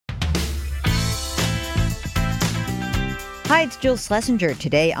Hi, it's Jill Schlesinger.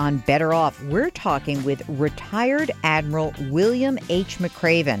 Today on Better Off, we're talking with retired Admiral William H.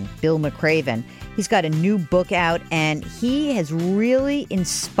 McRaven, Bill McRaven. He's got a new book out, and he has really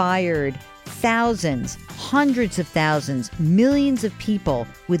inspired thousands, hundreds of thousands, millions of people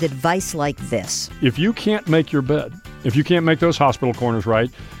with advice like this. If you can't make your bed, if you can't make those hospital corners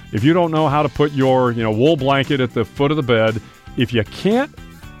right, if you don't know how to put your wool blanket at the foot of the bed, if you can't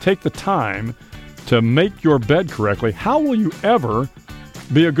take the time to make your bed correctly, how will you ever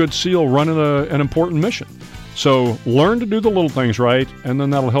be a good SEAL running an important mission? So learn to do the little things right, and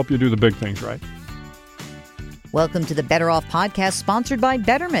then that'll help you do the big things right. Welcome to the Better Off podcast, sponsored by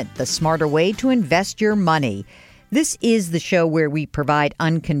Betterment, the smarter way to invest your money. This is the show where we provide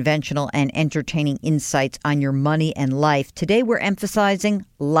unconventional and entertaining insights on your money and life. Today, we're emphasizing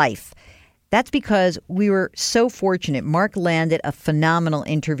life. That's because we were so fortunate. Mark landed a phenomenal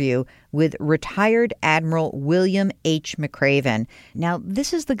interview with retired Admiral William H. McRaven. Now,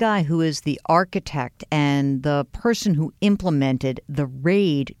 this is the guy who is the architect and the person who implemented the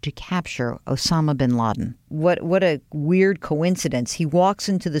raid to capture Osama bin Laden. What a weird coincidence. He walks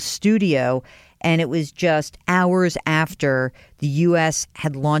into the studio, and it was just hours after the U.S.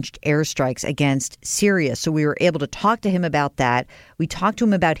 had launched airstrikes against Syria. So we were able to talk to him about that. We talked to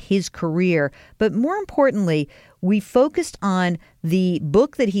him about his career. But more importantly, we focused on the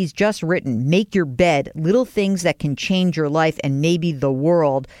book that he's just written, Make Your Bed, Little Things That Can Change Your Life and Maybe the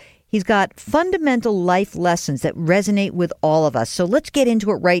World. He's got fundamental life lessons that resonate with all of us. So let's get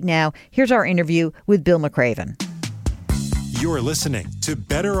into it right now. Here's our interview with Bill McRaven. You're listening to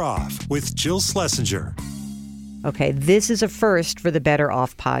Better Off with Jill Schlesinger. Okay, this is a first for the Better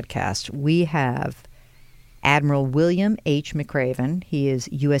Off podcast. We have Admiral William H. McRaven. He is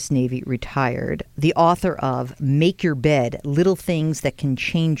U.S. Navy retired, the author of Make Your Bed, Little Things That Can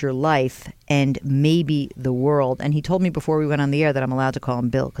Change Your Life and Maybe the World. And he told me before we went on the air that I'm allowed to call him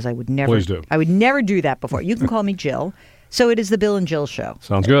Bill because I would never. Please do. I would never do that before. You can call me Jill. So it is the Bill and Jill show.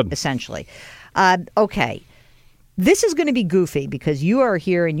 Sounds good. Essentially. Okay. This is going to be goofy because you are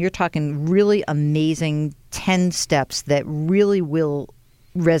here and you're talking really amazing 10 steps that really will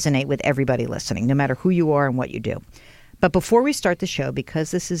resonate with everybody listening, no matter who you are and what you do. But before we start the show,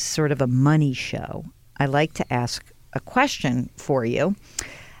 because this is sort of a money show, I like to ask a question for you.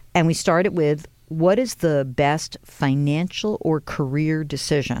 And we start it with, what is the best financial or career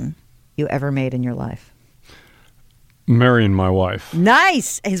decision you ever made in your life? Marrying my wife.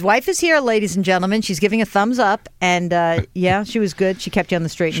 Nice. His wife is here, ladies and gentlemen. She's giving a thumbs up. And yeah, she was good. She kept you on the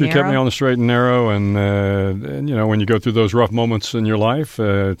straight and narrow. She kept me on the straight and narrow. And, when you go through those rough moments in your life,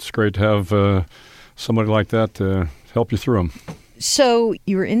 it's great to have somebody like that to help you through them. So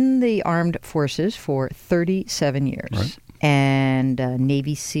you were in the armed forces for 37 years. Right. And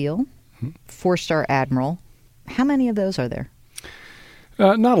Navy SEAL, 4-star Admiral. How many of those are there?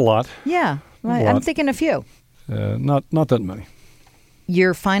 Not a lot. Yeah. I'm thinking a few. Not that many.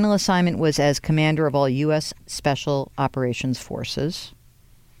 Your final assignment was as commander of all U.S. Special Operations Forces,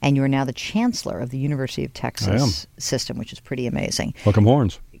 and you are now the chancellor of the University of Texas system, which is pretty amazing. Hook 'em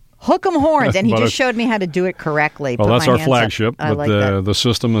horns. Hook 'em horns, and he just showed me how to do it correctly. Well, that's our flagship, but like that. The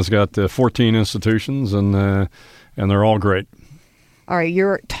system has got 14 institutions, and they're all great. All right,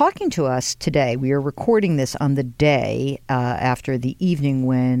 you're talking to us today. We are recording this on the day after the evening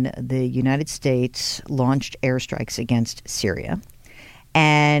when the United States launched airstrikes against Syria.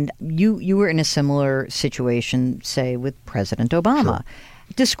 And you were in a similar situation, say, with President Obama. Sure.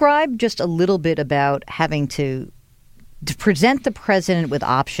 Describe just a little bit about having to present the president with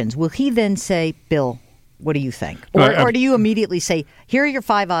options. Will he then say, Bill, what do you think? Or do you immediately say, here are your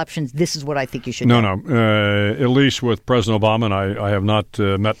 5 options, this is what I think you should do? No. At least with President Obama, and I have not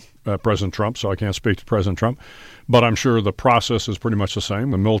met President Trump, so I can't speak to President Trump. But I'm sure the process is pretty much the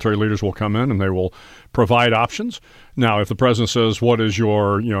same. The military leaders will come in and they will provide options. Now, if the president says, what is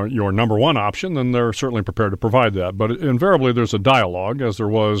your number one option, then they're certainly prepared to provide that. But invariably, there's a dialogue, as there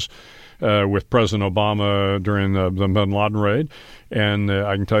was with President Obama during the bin Laden raid. And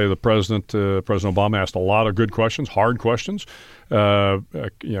I can tell you President Obama asked a lot of good questions, hard questions,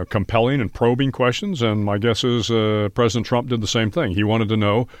 compelling and probing questions. And my guess is President Trump did the same thing. He wanted to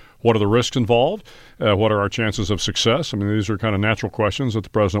know, what are the risks involved? What are our chances of success? I mean, these are kind of natural questions that the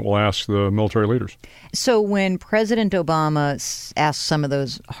president will ask the military leaders. So when President Obama asked some of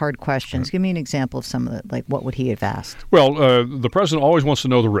those hard questions, give me an example of some of the, like, what would he have asked? Well, the president always wants to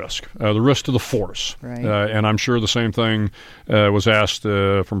know the risk to the force. Right. And I'm sure the same thing was asked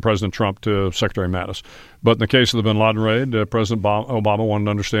from President Trump to Secretary Mattis. But in the case of the bin Laden raid, President Obama wanted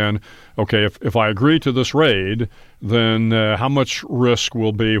to understand, okay, if I agree to this raid, then how much risk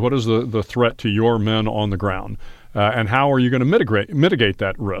will be, what is the threat to your men on the ground? and how are you going to mitigate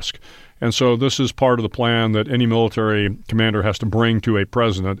that risk? And so this is part of the plan that any military commander has to bring to a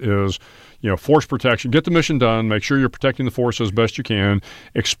president is, force protection, get the mission done, make sure you're protecting the force as best you can,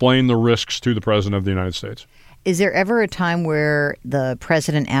 explain the risks to the President of the United States. Is there ever a time where the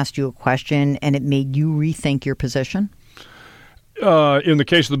president asked you a question and it made you rethink your position? In the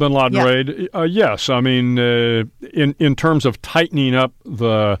case of the bin Laden raid, yes. I mean, in terms of tightening up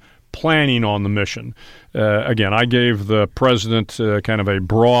the planning on the mission, again, I gave the president kind of a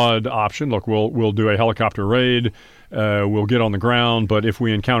broad option. Look, we'll do a helicopter raid. We'll get on the ground, but if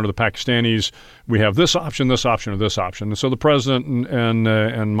we encounter the Pakistanis, we have this option, or this option. And so the president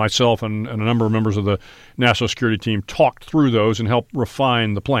and myself and a number of members of the national security team talked through those and helped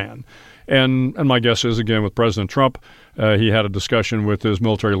refine the plan. And my guess is, again, with President Trump, he had a discussion with his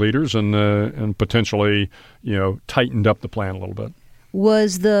military leaders and potentially, tightened up the plan a little bit.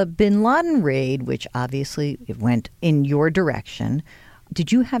 Was the bin Laden raid, which obviously it went in your direction,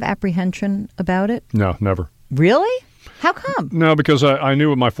 did you have apprehension about it? No, never. Really? How come? No, because I knew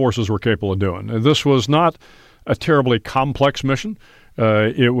what my forces were capable of doing. This was not a terribly complex mission.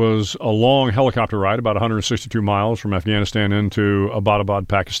 It was a long helicopter ride, about 162 miles from Afghanistan into Abbottabad,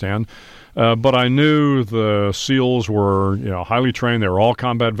 Pakistan. But I knew the SEALs were, highly trained. They were all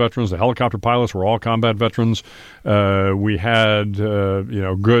combat veterans. The helicopter pilots were all combat veterans. We had,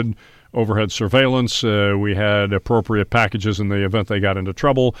 good overhead surveillance. We had appropriate packages in the event they got into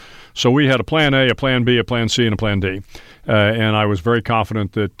trouble. So we had a plan A, a plan B, a plan C, and a plan D. And I was very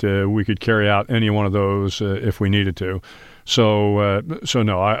confident that we could carry out any one of those if we needed to. So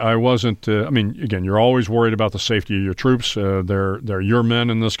no, I wasn't. Again, you're always worried about the safety of your troops. They're your men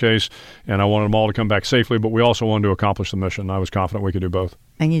in this case, and I wanted them all to come back safely. But we also wanted to accomplish the mission. I was confident we could do both.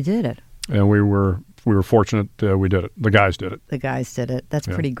 And you did it. And we were fortunate we did it. The guys did it. That's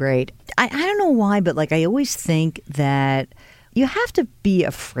pretty great. I don't know why, but I always think that you have to be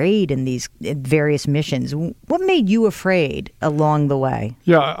afraid in these various missions. What made you afraid along the way?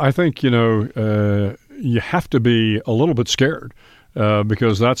 Yeah, I think, you have to be a little bit scared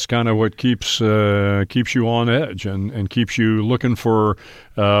because that's kind of what keeps you on edge and keeps you looking for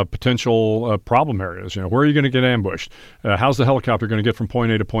potential problem areas. Where are you going to get ambushed? How's the helicopter going to get from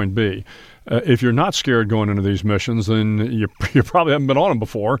point A to point B? If you're not scared going into these missions, then you probably haven't been on them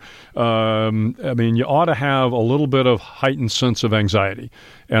before. You ought to have a little bit of heightened sense of anxiety,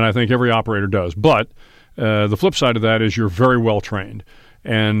 and I think every operator does. But the flip side of that is you're very well trained.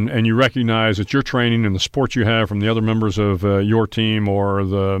 And you recognize that your training and the support you have from the other members of your team or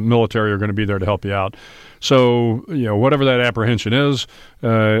the military are going to be there to help you out. So, whatever that apprehension is,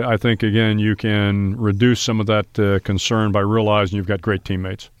 I think, again, you can reduce some of that concern by realizing you've got great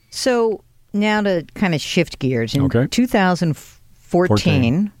teammates. So now to kind of shift gears. In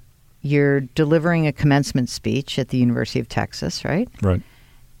 2014, you're delivering a commencement speech at the University of Texas, right? Right.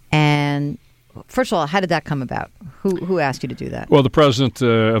 And first of all, how did that come about? Who asked you to do that? Well, the president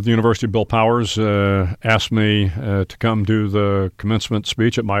of the university, Bill Powers, asked me to come do the commencement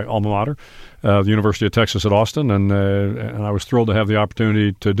speech at my alma mater, the University of Texas at Austin, and I was thrilled to have the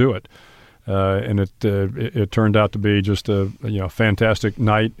opportunity to do it. And it turned out to be just a fantastic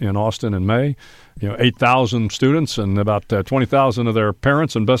night in Austin in May. 8,000 students and about 20,000 of their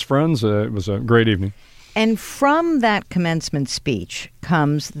parents and best friends. It was a great evening. And from that commencement speech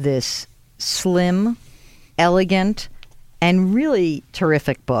comes this slim, elegant, and really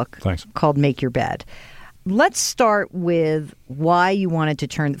terrific book called Make Your Bed. Let's start with why you wanted to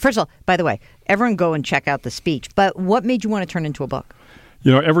turn. First of all, by the way, everyone go and check out the speech. But what made you want to turn into a book?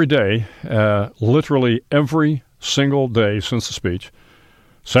 Every day, literally every single day since the speech,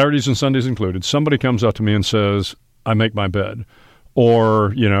 Saturdays and Sundays included, somebody comes up to me and says, I make my bed.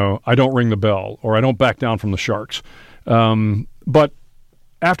 Or, I don't ring the bell. Or I don't back down from the sharks. But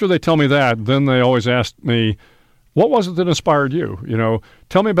after they tell me that, then they always ask me, what was it that inspired you?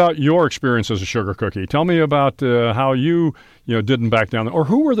 Tell me about your experience as a sugar cookie. Tell me about how you didn't back down. Or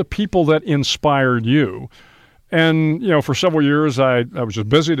who were the people that inspired you? And, for several years, I was just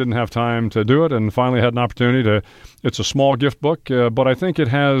busy, didn't have time to do it, and finally had an opportunity to. It's a small gift book, but I think it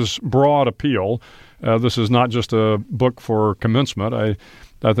has broad appeal. This is not just a book for commencement.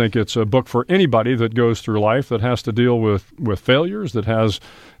 I think it's a book for anybody that goes through life that has to deal with failures, that has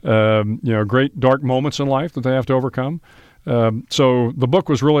great dark moments in life that they have to overcome. So the book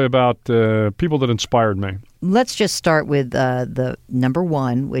was really about people that inspired me. Let's just start with the number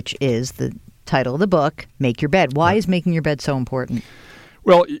one, which is the title of the book, Make Your Bed. Why is making your bed so important?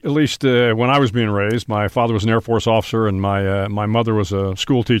 Well, at least when I was being raised, my father was an Air Force officer and my mother was a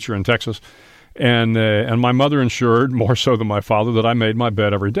school teacher in Texas. And my mother ensured, more so than my father, that I made my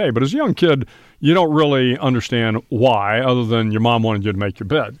bed every day. But as a young kid, you don't really understand why, other than your mom wanted you to make your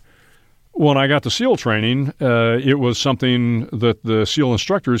bed. When I got to SEAL training, it was something that the SEAL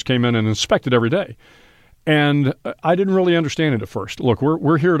instructors came in and inspected every day. And I didn't really understand it at first. Look,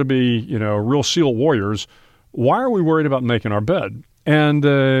 we're here to be, real SEAL warriors. Why are we worried about making our bed? And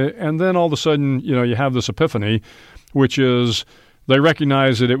then all of a sudden, you have this epiphany, which is they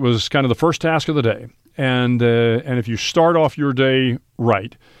recognize that it was kind of the first task of the day. And if you start off your day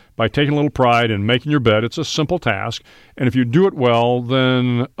right, by taking a little pride in making your bed, it's a simple task. And if you do it well,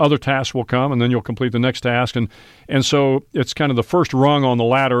 then other tasks will come, and then you'll complete the next task. And so it's kind of the first rung on the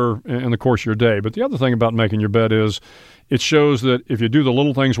ladder in the course of your day. But the other thing about making your bed is it shows that if you do the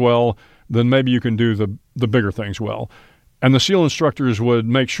little things well, then maybe you can do the bigger things well. And the SEAL instructors would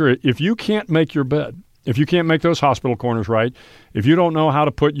make sure if you can't make your bed, if you can't make those hospital corners right, if you don't know how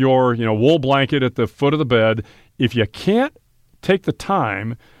to put your wool blanket at the foot of the bed, if you can't take the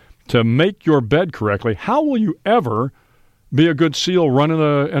time to make your bed correctly, how will you ever be a good SEAL running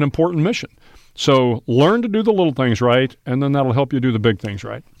an important mission? So learn to do the little things right, and then that'll help you do the big things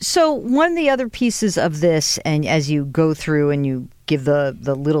right. So one of the other pieces of this, and as you go through and you give the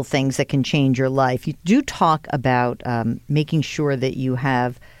little things that can change your life, you do talk about making sure that you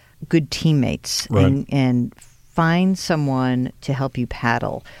have good teammates, right, and find someone to help you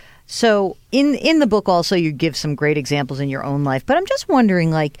paddle. So in the book also you give some great examples in your own life, but I'm just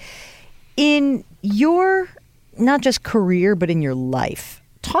wondering, like, in your not just career but in your life,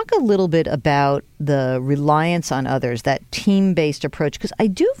 talk a little bit about the reliance on others, that team-based approach, because I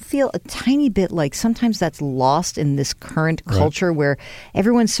do feel a tiny bit like sometimes that's lost in this current culture where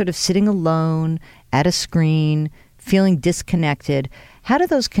everyone's sort of sitting alone at a screen, feeling disconnected. How do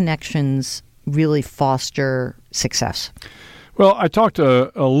those connections really foster success? Well, I talked a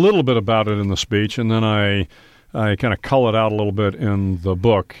little bit about it in the speech, and then I kind of cull it out a little bit in the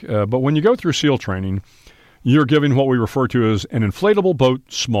book. But when you go through SEAL training, you're given what we refer to as an inflatable boat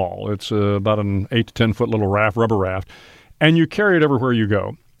small. It's about an 8 to 10 foot little raft, rubber raft, and you carry it everywhere you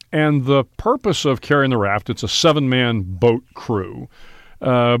go. And the purpose of carrying the raft, it's a 7-man boat crew.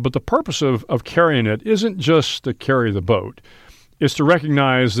 But the purpose of carrying it isn't just to carry the boat. It's to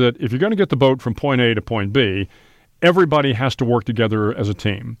recognize that if you're going to get the boat from point A to point B, everybody has to work together as a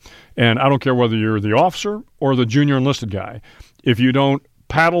team. And I don't care whether you're the officer or the junior enlisted guy. If you don't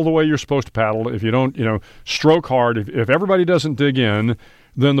paddle the way you're supposed to paddle, if you don't, stroke hard, if everybody doesn't dig in,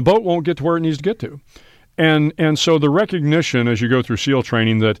 then the boat won't get to where it needs to get to. And so the recognition as you go through SEAL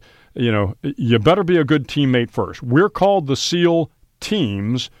training that, you better be a good teammate first. We're called the SEAL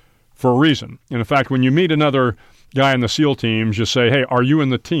teams for a reason. And in fact, when you meet another guy in the SEAL teams, you say, hey, are you in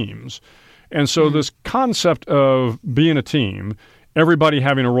the teams? And so this concept of being a team, everybody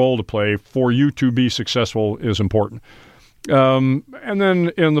having a role to play for you to be successful is important. And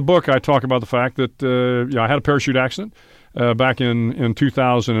then in the book, I talk about the fact that I had a parachute accident back in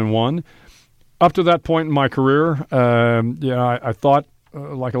 2001. Up to that point in my career, I thought,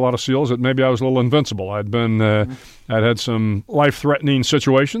 like a lot of SEALs, that maybe I was a little invincible. I'd had some life-threatening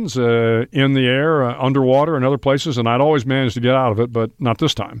situations in the air, underwater, and other places, and I'd always managed to get out of it, but not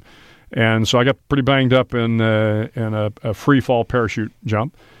this time. And so I got pretty banged up in a free-fall parachute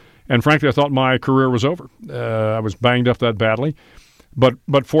jump. And frankly, I thought my career was over. I was banged up that badly.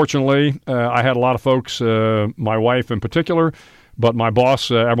 But fortunately, I had a lot of folks, my wife in particular, but my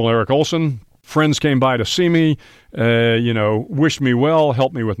boss, Admiral Eric Olson, friends came by to see me, wished me well,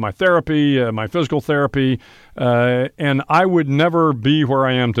 helped me with my therapy, my physical therapy. And I would never be where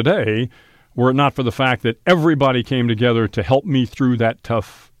I am today were it not for the fact that everybody came together to help me through that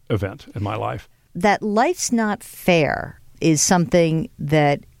tough event in my life. That life's not fair is something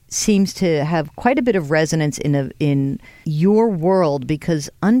that seems to have quite a bit of resonance in your world, because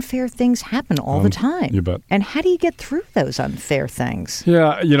unfair things happen all the time. You bet. And how do you get through those unfair things?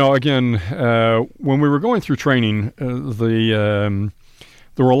 Yeah, again, when we were going through training, there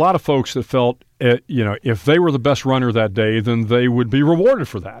were a lot of folks that felt, if they were the best runner that day, then they would be rewarded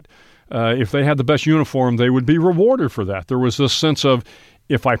for that. If they had the best uniform, they would be rewarded for that. There was this sense of,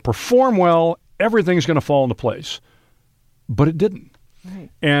 if I perform well, everything's going to fall into place. But it didn't.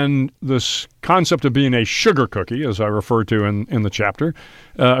 Right. And this concept of being a sugar cookie, as I refer to in the chapter,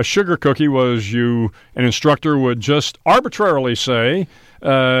 a sugar cookie was an instructor would just arbitrarily say,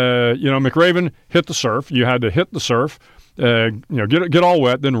 McRaven, hit the surf. You had to hit the surf, get all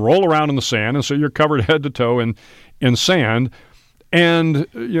wet, then roll around in the sand, and so you're covered head to toe in sand. And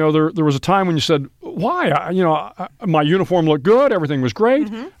there was a time when you said, "Why? My uniform looked good, everything was great.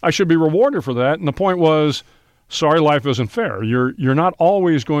 Mm-hmm. I should be rewarded for that." And the point was, sorry, life isn't fair. You're not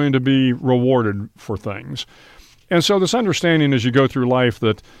always going to be rewarded for things. And so this understanding as you go through life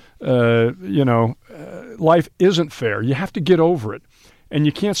that, life isn't fair. You have to get over it. And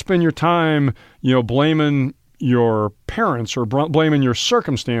you can't spend your time, blaming your parents or blaming your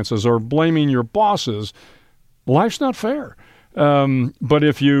circumstances or blaming your bosses. Life's not fair. But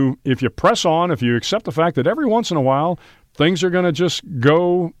if you press on, if you accept the fact that every once in a while things are going to just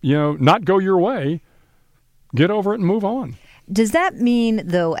go, not go your way, get over it and move on. Does that mean,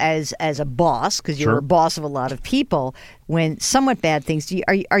 though, as a boss, because you're a boss of a lot of people, when somewhat bad things,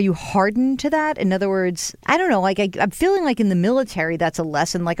 are you hardened to that? In other words, I don't know, I'm feeling like in the military, that's a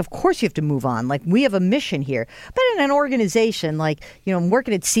lesson. Like, of course you have to move on. Like, we have a mission here. But in an organization, like, I'm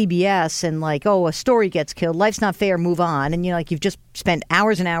working at CBS and like, a story gets killed. Life's not fair. Move on. And, you've just spent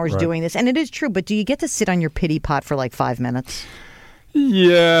hours and hours doing this. And it is true. But do you get to sit on your pity pot for like 5 minutes?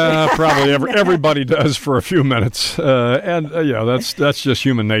 Yeah, probably everybody does for a few minutes, that's just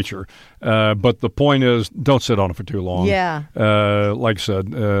human nature. But the point is, don't sit on it for too long. Yeah. Like I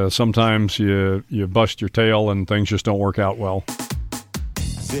said, sometimes you bust your tail and things just don't work out well.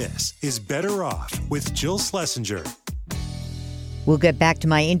 This is Better Off with Jill Schlesinger. We'll get back to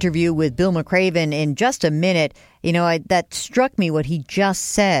my interview with Bill McRaven in just a minute. That struck me what he just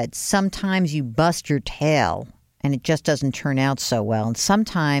said. Sometimes you bust your tail and it just doesn't turn out so well. And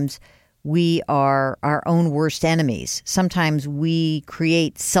sometimes we are our own worst enemies. Sometimes we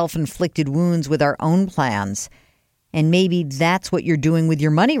create self-inflicted wounds with our own plans. And maybe that's what you're doing with your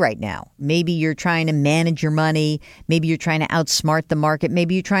money right now. Maybe you're trying to manage your money. Maybe you're trying to outsmart the market.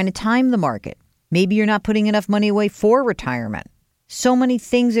 Maybe you're trying to time the market. Maybe you're not putting enough money away for retirement. So many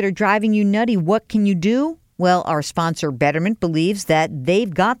things that are driving you nutty. What can you do? Well, our sponsor, Betterment, believes that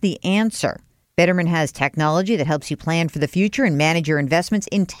they've got the answer. Betterment has technology that helps you plan for the future and manage your investments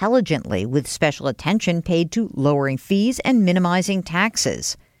intelligently with special attention paid to lowering fees and minimizing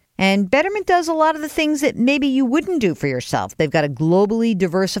taxes. And Betterment does a lot of the things that maybe you wouldn't do for yourself. They've got a globally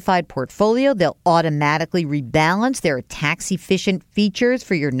diversified portfolio. They'll automatically rebalance. There are tax-efficient features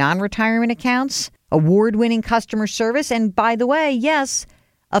for your non-retirement accounts, award-winning customer service, and by the way, yes,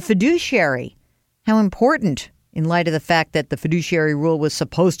 a fiduciary. How important in light of the fact that the fiduciary rule was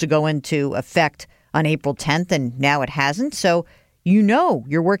supposed to go into effect on April 10th, and now it hasn't. So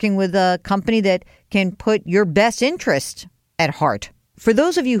you're working with a company that can put your best interest at heart. For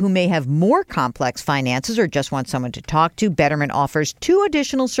those of you who may have more complex finances or just want someone to talk to, Betterment offers 2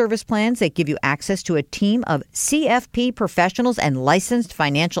 additional service plans that give you access to a team of CFP professionals and licensed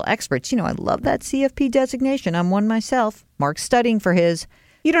financial experts. I love that CFP designation. I'm one myself. Mark's studying for his.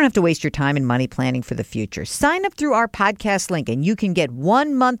 You don't have to waste your time in money planning for the future. Sign up through our podcast link and you can get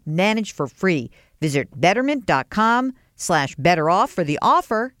 1 month managed for free. Visit betterment.com/betteroff for the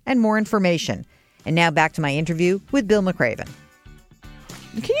offer and more information. And now back to my interview with Bill McRaven.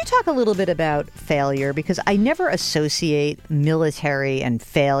 Can you talk a little bit about failure? Because I never associate military and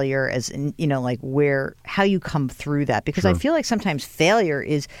failure as, how you come through that. Because I feel like sometimes failure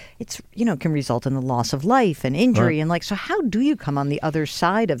can result in the loss of life and injury. Right. And so how do you come on the other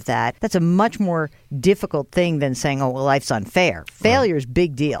side of that? That's a much more difficult thing than saying, life's unfair. Failure is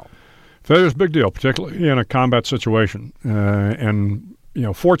big deal. Failure is a big deal, particularly in a combat situation.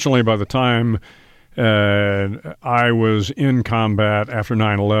 Fortunately, by the time I was in combat after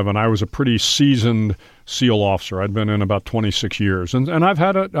 9/11, I was a pretty seasoned SEAL officer. I'd been in about 26 years, and I'd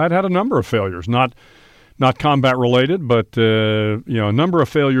had a number of failures, not combat related, but a number of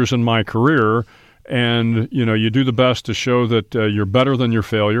failures in my career. And you do the best to show that you're better than your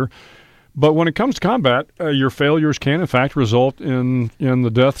failure. But when it comes to combat, your failures can in fact result in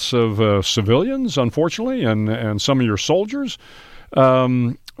the deaths of civilians, unfortunately, and some of your soldiers.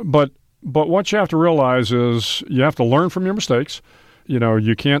 But what you have to realize is you have to learn from your mistakes.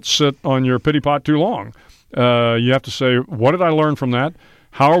 You can't sit on your pity pot too long. You have to say, what did I learn from that?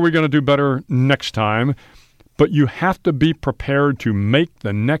 How are we going to do better next time? But you have to be prepared to make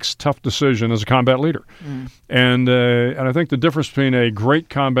the next tough decision as a combat leader. And I think the difference between a great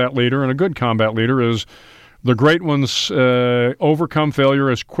combat leader and a good combat leader is the great ones overcome failure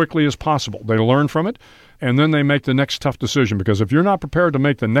as quickly as possible. They learn from it. And then they make the next tough decision, because if you're not prepared to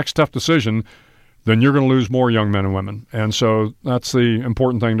make the next tough decision, then you're going to lose more young men and women. And so that's the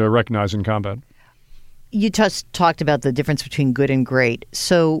important thing to recognize in combat. You just talked about the difference between good and great.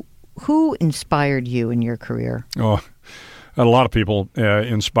 So who inspired you in your career? A lot of people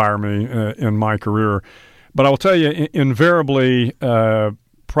inspire me in my career. But I will tell you, invariably,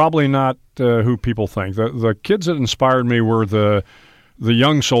 probably not who people think. The kids that inspired me were the the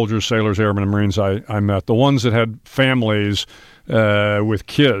young soldiers, sailors, airmen, and Marines I met, the ones that had families with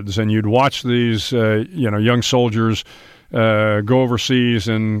kids, and you'd watch these young soldiers go overseas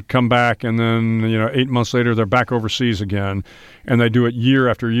and come back, and then 8 months later they're back overseas again, and they do it year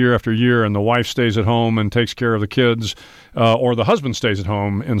after year after year, and the wife stays at home and takes care of the kids, or the husband stays at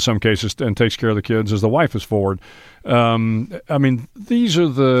home in some cases and takes care of the kids as the wife is forward. These are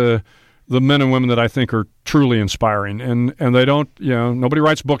the men and women that I think are truly inspiring, and they don't, nobody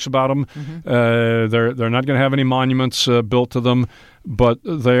writes books about them. Mm-hmm. They're not going to have any monuments built to them, but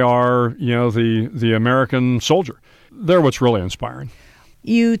they are, the American soldier. They're what's really inspiring.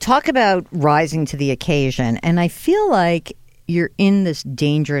 You talk about rising to the occasion, and I feel like you're in this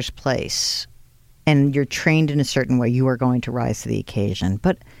dangerous place, and you're trained in a certain way. You are going to rise to the occasion,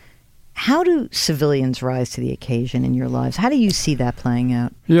 but how do civilians rise to the occasion in your lives? How do you see that playing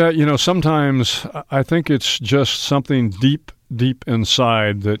out? Yeah, sometimes I think it's just something deep, deep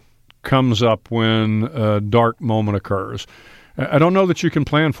inside that comes up when a dark moment occurs. I don't know that you can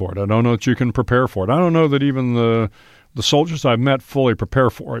plan for it. I don't know that you can prepare for it. I don't know that even the soldiers I've met fully prepare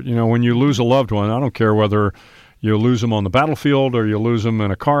for it. When you lose a loved one, I don't care whether you lose them on the battlefield or you lose them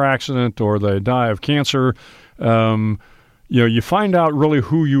in a car accident or they die of cancer. You find out really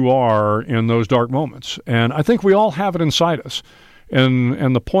who you are in those dark moments. And I think we all have it inside us.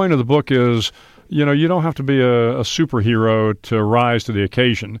 And the point of the book is, you don't have to be a superhero to rise to the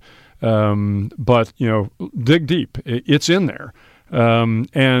occasion. But dig deep. It's in there.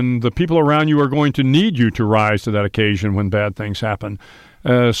 And the people around you are going to need you to rise to that occasion when bad things happen.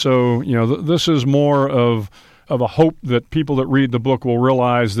 This is more of a hope that people that read the book will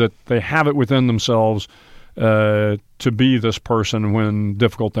realize that they have it within themselves to be this person when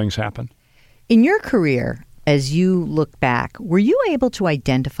difficult things happen. In your career, as you look back, were you able to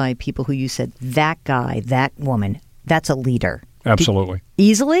identify people who you said, that guy, that woman, that's a leader? Absolutely.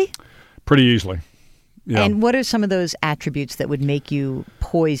 Easily? Pretty easily. Yeah. And what are some of those attributes that would make you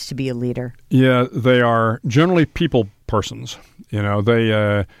poised to be a leader? Yeah, they are generally people persons.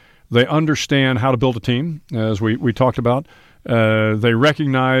 They understand how to build a team, as we talked about. They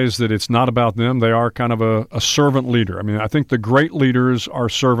recognize that it's not about them. They are kind of a servant leader. I think the great leaders are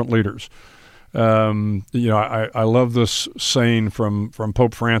servant leaders. I love this saying from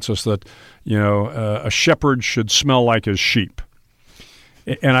Pope Francis that, a shepherd should smell like his sheep.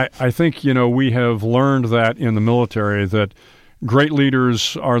 And I think, we have learned that in the military, that great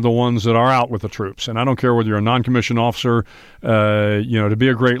leaders are the ones that are out with the troops. And I don't care whether you're a non-commissioned officer, to be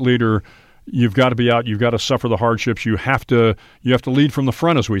a great leader, you've got to be out. You've got to suffer the hardships. You have to lead from the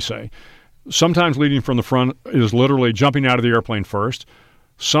front, as we say. Sometimes leading from the front is literally jumping out of the airplane first.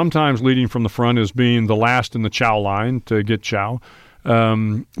 Sometimes leading from the front is being the last in the chow line to get chow.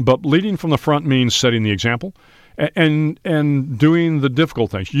 But leading from the front means setting the example and doing the difficult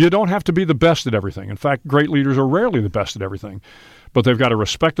things. You don't have to be the best at everything. In fact, great leaders are rarely the best at everything. But they've got to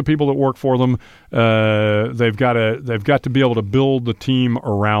respect the people that work for them. They've got to be able to build the team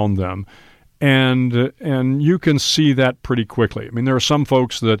around them. And you can see that pretty quickly. There are some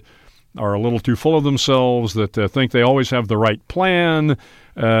folks that are a little too full of themselves, that think they always have the right plan,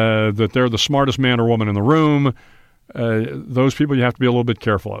 that they're the smartest man or woman in the room. Those people you have to be a little bit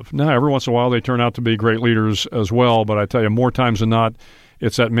careful of. Now, every once in a while they turn out to be great leaders as well, but I tell you, more times than not,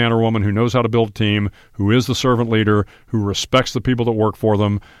 it's that man or woman who knows how to build a team, who is the servant leader, who respects the people that work for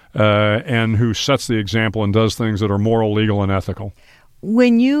them, and who sets the example and does things that are moral, legal, and ethical.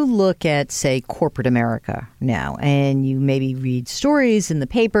 When you look at, say, corporate America now, and you maybe read stories in the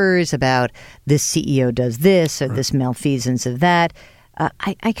papers about this CEO does this or right, this malfeasance of that,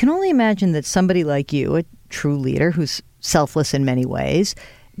 I can only imagine that somebody like you, a true leader who's selfless in many ways,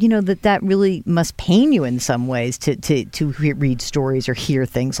 that really must pain you in some ways to read stories or hear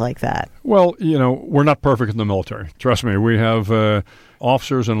things like that. Well, we're not perfect in the military. Trust me, we have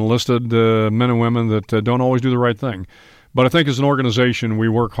officers and enlisted men and women that don't always do the right thing. But I think as an organization, we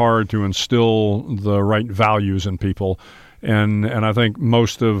work hard to instill the right values in people. And I think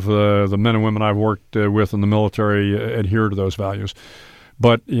most of the men and women I've worked with in the military adhere to those values.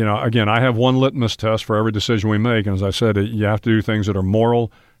 But, again, I have one litmus test for every decision we make. And as I said, you have to do things that are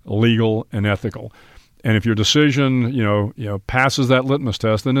moral, legal, and ethical. And if your decision, passes that litmus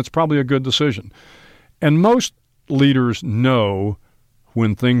test, then it's probably a good decision. And most leaders know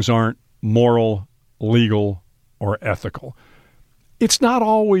when things aren't moral, legal, or ethical. It's not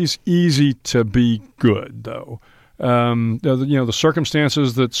always easy to be good, though. The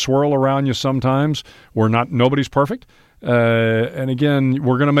circumstances that swirl around you sometimes, nobody's perfect. And again,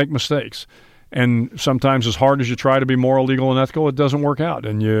 we're going to make mistakes. And sometimes, as hard as you try to be moral, legal, and ethical, it doesn't work out.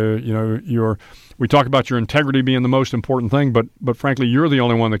 And we talk about your integrity being the most important thing, but frankly, you're the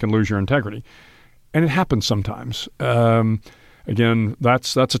only one that can lose your integrity, and it happens sometimes. Again,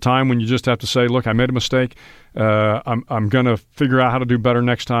 that's a time when you just have to say, "Look, I made a mistake. I'm going to figure out how to do better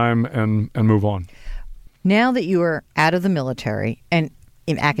next time and move on." Now that you are out of the military and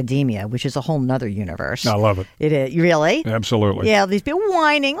in academia, which is a whole nother universe. I love it. It is. Really? Absolutely. Yeah, these people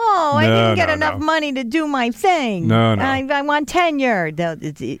whining, I didn't get enough money to do my thing. No. I want tenure.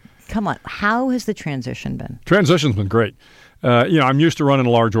 Come on. How has the transition been? Transition's been great. I'm used to running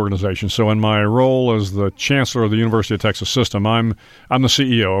a large organization. So in my role as the chancellor of the University of Texas System, I'm the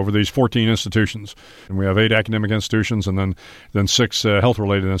CEO over these 14 institutions. And we have 8 academic institutions and then 6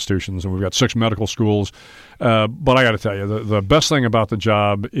 health-related institutions. And we've got 6 medical schools. But I got to tell you, the best thing about the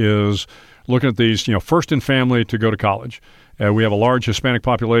job is looking at these, first in family to go to college. We have a large Hispanic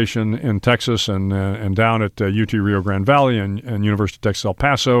population in Texas and down at UT Rio Grande Valley and University of Texas El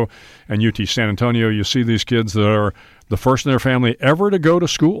Paso and UT San Antonio. You see these kids that are the first in their family ever to go to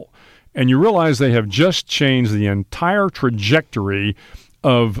school. And you realize they have just changed the entire trajectory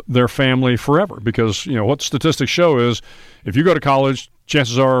of their family forever. Because, what statistics show is if you go to college,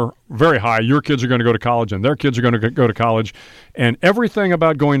 chances are very high your kids are going to go to college and their kids are going to go to college. And everything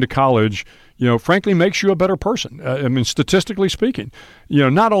about going to college, frankly, makes you a better person. Statistically speaking,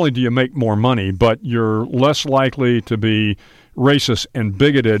 not only do you make more money, but you're less likely to be racist and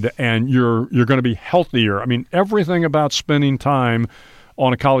bigoted, and you're going to be healthier. Everything about spending time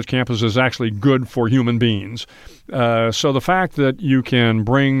on a college campus is actually good for human beings. So the fact that you can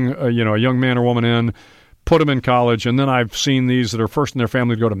bring a young man or woman in, put them in college, and then I've seen these that are first in their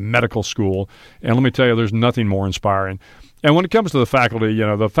family to go to medical school, and let me tell you, there's nothing more inspiring. And when it comes to the faculty,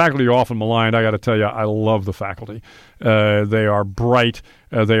 the faculty are often maligned. I got to tell you, I love the faculty. They are bright.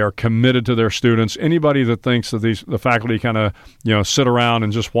 They are committed to their students. Anybody that thinks that the faculty kind of, sit around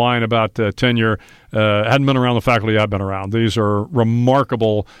and just whine about tenure hadn't been around the faculty I've been around. These are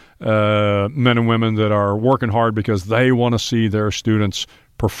remarkable men and women that are working hard because they want to see their students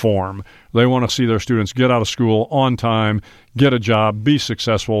perform. They want to see their students get out of school on time, get a job, be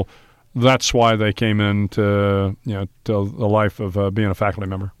successful. That's why they came into to the life of being a faculty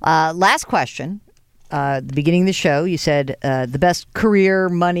member. Last question. At the beginning of the show, you said the best career,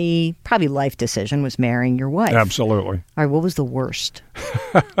 money, probably life decision was marrying your wife. Absolutely. All right, what was the worst?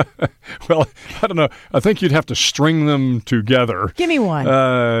 Well, I don't know. I think you'd have to string them together. Give me one.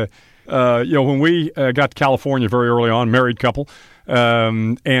 When we got to California very early on, married couple,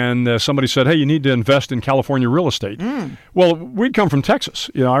 and somebody said, "Hey, you need to invest in California real estate." Well, we'd come from Texas.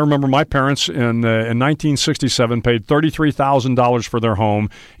 I remember my parents in 1967 paid $33,000 for their home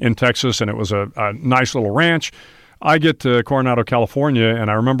in Texas, and it was a nice little ranch. I get to Coronado, California,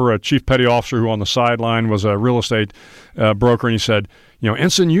 and I remember a chief petty officer who on the sideline was a real estate broker, and he said,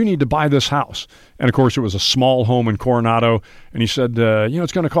 "Ensign, you need to buy this house." And, of course, it was a small home in Coronado. And he said,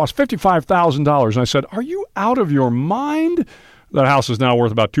 it's going to cost $55,000. And I said, "Are you out of your mind?" That house is now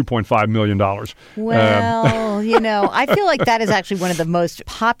worth about $2.5 million. Well, I feel like that is actually one of the most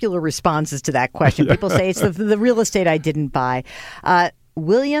popular responses to that question. People say it's the real estate I didn't buy.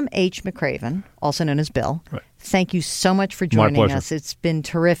 William H. McRaven, also known as Bill, right. Thank you so much for joining us. It's been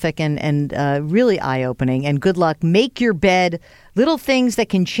terrific and really eye-opening. And good luck. Make your bed. Little things that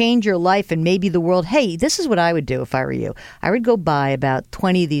can change your life and maybe the world. Hey, this is what I would do if I were you. I would go buy about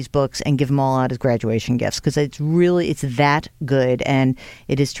 20 of these books and give them all out as graduation gifts because it's that good and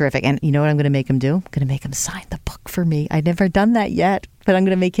it is terrific. And you know what I'm going to make him do? I'm going to make him sign the book for me. I've never done that yet, but I'm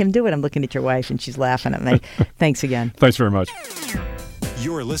going to make him do it. I'm looking at your wife and she's laughing at me. Thanks again. Thanks very much.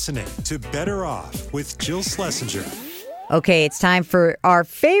 You're listening to Better Off with Jill Schlesinger. Okay, it's time for our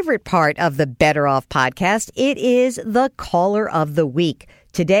favorite part of the Better Off podcast. It is the Caller of the Week.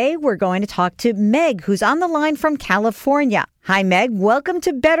 Today, we're going to talk to Meg, who's on the line from California. Hi, Meg. Welcome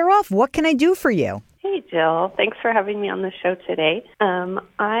to Better Off. What can I do for you? Hey, Jill. Thanks for having me on the show today.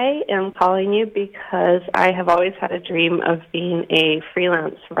 I am calling you because I have always had a dream of being a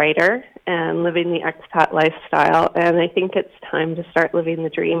freelance writer and living the expat lifestyle, and I think it's time to start living the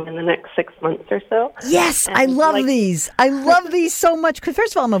dream in the next 6 months or so. Yes, and I love these. I love these so much because,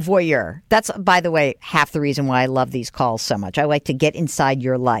 first of all, I'm a voyeur. That's, by the way, half the reason why I love these calls so much. I like to get inside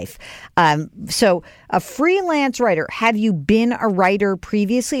your life. So a freelance writer, have you been a writer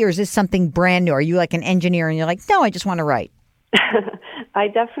previously, or is this something brand new? Are you like an engineer and you're like, no, I just want to write? I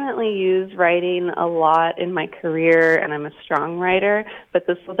definitely use writing a lot in my career, and I'm a strong writer, but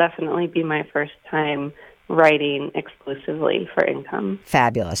this will definitely be my first time writing exclusively for income.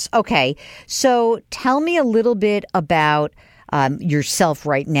 Fabulous. Okay, so tell me a little bit about yourself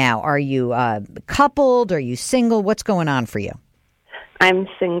right now? Are you coupled? Are you single? What's going on for you? I'm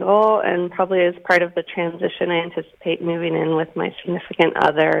single, and probably as part of the transition, I anticipate moving in with my significant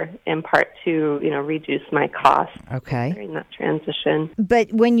other, in part to, reduce my costs during that transition.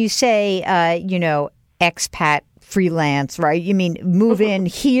 But when you say, expat freelance, right? You mean move in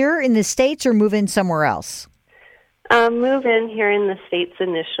here in the States or move in somewhere else? Move in here in the States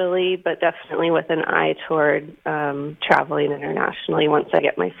initially, but definitely with an eye toward traveling internationally once I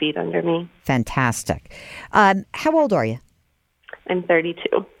get my feet under me. Fantastic. How old are you? I'm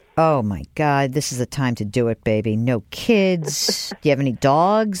 32. Oh, my God. This is the time to do it, baby. No kids. Do you have any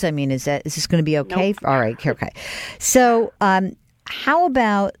dogs? I mean, is this going to be okay? Nope. All right. Okay. So how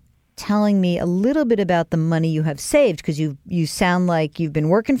about telling me a little bit about the money you have saved? Because you sound like you've been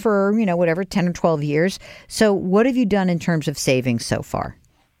working for, 10 or 12 years. So what have you done in terms of savings so far?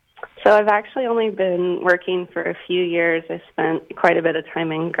 So I've actually only been working for a few years. I spent quite a bit of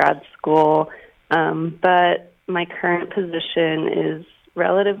time in grad school, but my current position is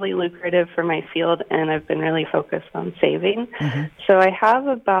relatively lucrative for my field, and I've been really focused on saving. Mm-hmm. So I have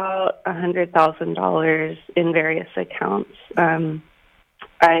about $100,000 in various accounts.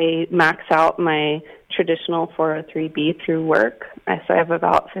 I max out my traditional 403B through work, so I have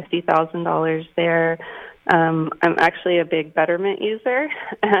about $50,000 there. I'm actually a big Betterment user,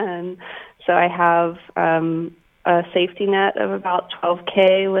 and so I have a safety net of about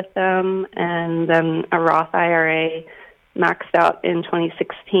 $12,000 with them, and then a Roth IRA maxed out in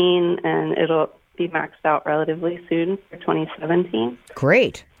 2016, and it'll be maxed out relatively soon for 2017.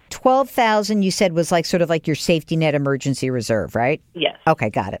 Great. $12,000 you said was sort of like your safety net emergency reserve, right? Yes. Okay,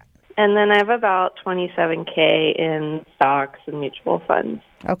 got it. And then I have about $27,000 in stocks and mutual funds.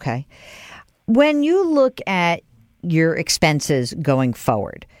 Okay. When you look at your expenses going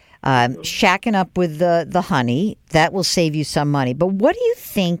forward, shacking up with the honey, that will save you some money. But what do you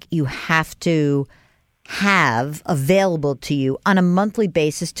think you have to have available to you on a monthly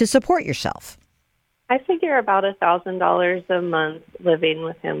basis to support yourself? I figure about $1,000 a month living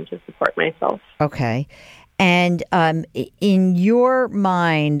with him to support myself. Okay. And in your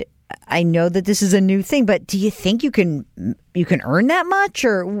mind, I know that this is a new thing, but do you think you can earn that much,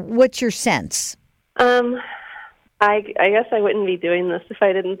 or what's your sense? I guess I wouldn't be doing this if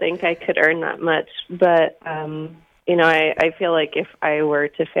I didn't think I could earn that much. But, I feel like if I were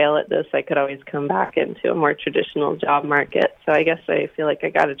to fail at this, I could always come back into a more traditional job market. So I guess I feel like I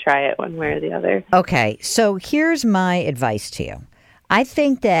got to try it one way or the other. Okay. So here's my advice to you. I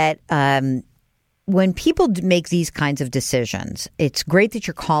think that when people make these kinds of decisions, it's great that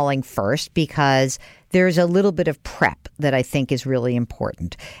you're calling first, because there's a little bit of prep that I think is really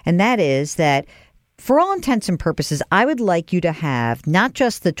important. And that is that, for all intents and purposes, I would like you to have not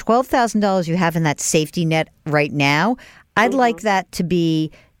just the $12,000 you have in that safety net right now. I'd like that to be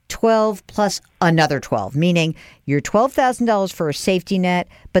 12 plus another 12, meaning your $12,000 for a safety net,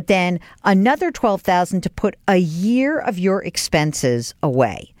 but then another $12,000 to put a year of your expenses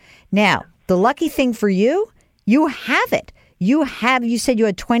away. Now, the lucky thing for you, you have it. You said you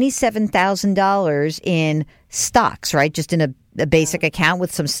had $27,000 in stocks, right? Just in a basic account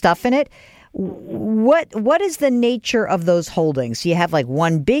with some stuff in it. What is the nature of those holdings? Do you have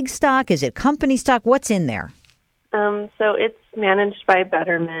one big stock? Is it company stock? What's in there? So it's managed by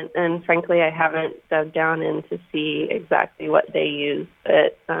Betterment, and frankly, I haven't dug down in to see exactly what they use.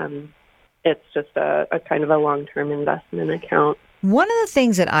 But it's just a kind of a long-term investment account. One of the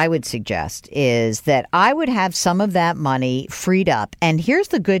things that I would suggest is that I would have some of that money freed up. And here's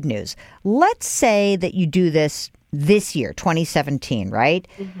the good news. Let's say that you do this year, 2017, right?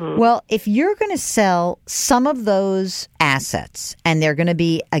 Mm-hmm. Well, if you're going to sell some of those assets and they're going to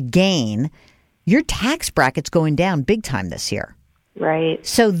be a gain, your tax bracket's going down big time this year. Right.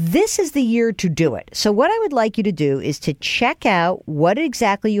 So this is the year to do it. So what I would like you to do is to check out what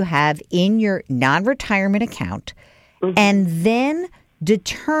exactly you have in your non-retirement account, and then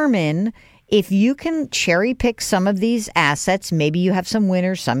determine if you can cherry pick some of these assets. Maybe you have some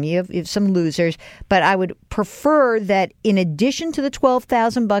winners, you have some losers, but I would prefer that in addition to the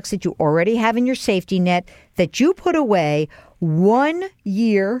 $12,000 that you already have in your safety net, that you put away 1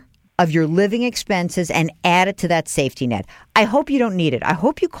 year of your living expenses and add it to that safety net. I hope you don't need it. I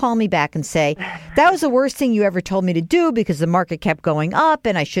hope you call me back and say, that was the worst thing you ever told me to do because the market kept going up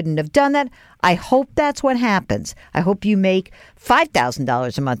and I shouldn't have done that. I hope that's what happens. I hope you make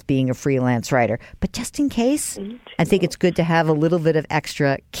 $5,000 a month being a freelance writer. But just in case, I think it's good to have a little bit of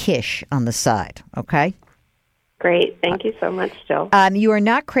extra kish on the side. Okay? Great. Thank you so much, Jill. You are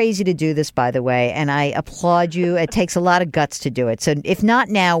not crazy to do this, by the way, and I applaud you. It takes a lot of guts to do it. So if not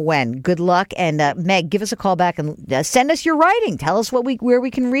now, when? Good luck. And Meg, give us a call back and send us your writing. Tell us where we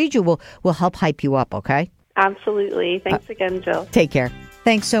can read you. We'll help hype you up, okay? Absolutely. Thanks again, Jill. Take care.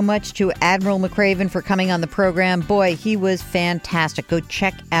 Thanks so much to Admiral McRaven for coming on the program. Boy, he was fantastic. Go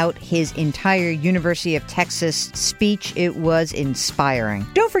check out his entire University of Texas speech. It was inspiring.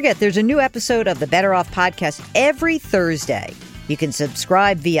 Don't forget, there's a new episode of the Better Off podcast every Thursday. You can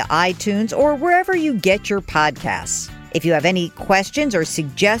subscribe via iTunes or wherever you get your podcasts. If you have any questions or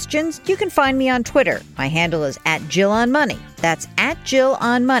suggestions, you can find me on Twitter. My handle is @JillOnMoney. That's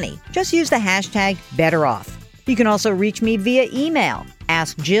 @JillOnMoney. Just use the hashtag BetterOff. You can also reach me via email.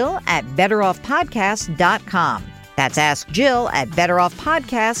 AskJill@BetterOffPodcast.com. That's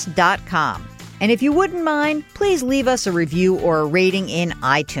AskJill@BetterOffPodcast.com. And if you wouldn't mind, please leave us a review or a rating in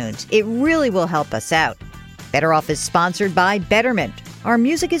iTunes. It really will help us out. Better Off is sponsored by Betterment. Our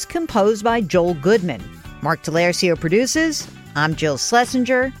music is composed by Joel Goodman. Mark Talercio produces. I'm Jill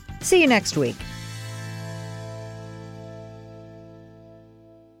Schlesinger. See you next week.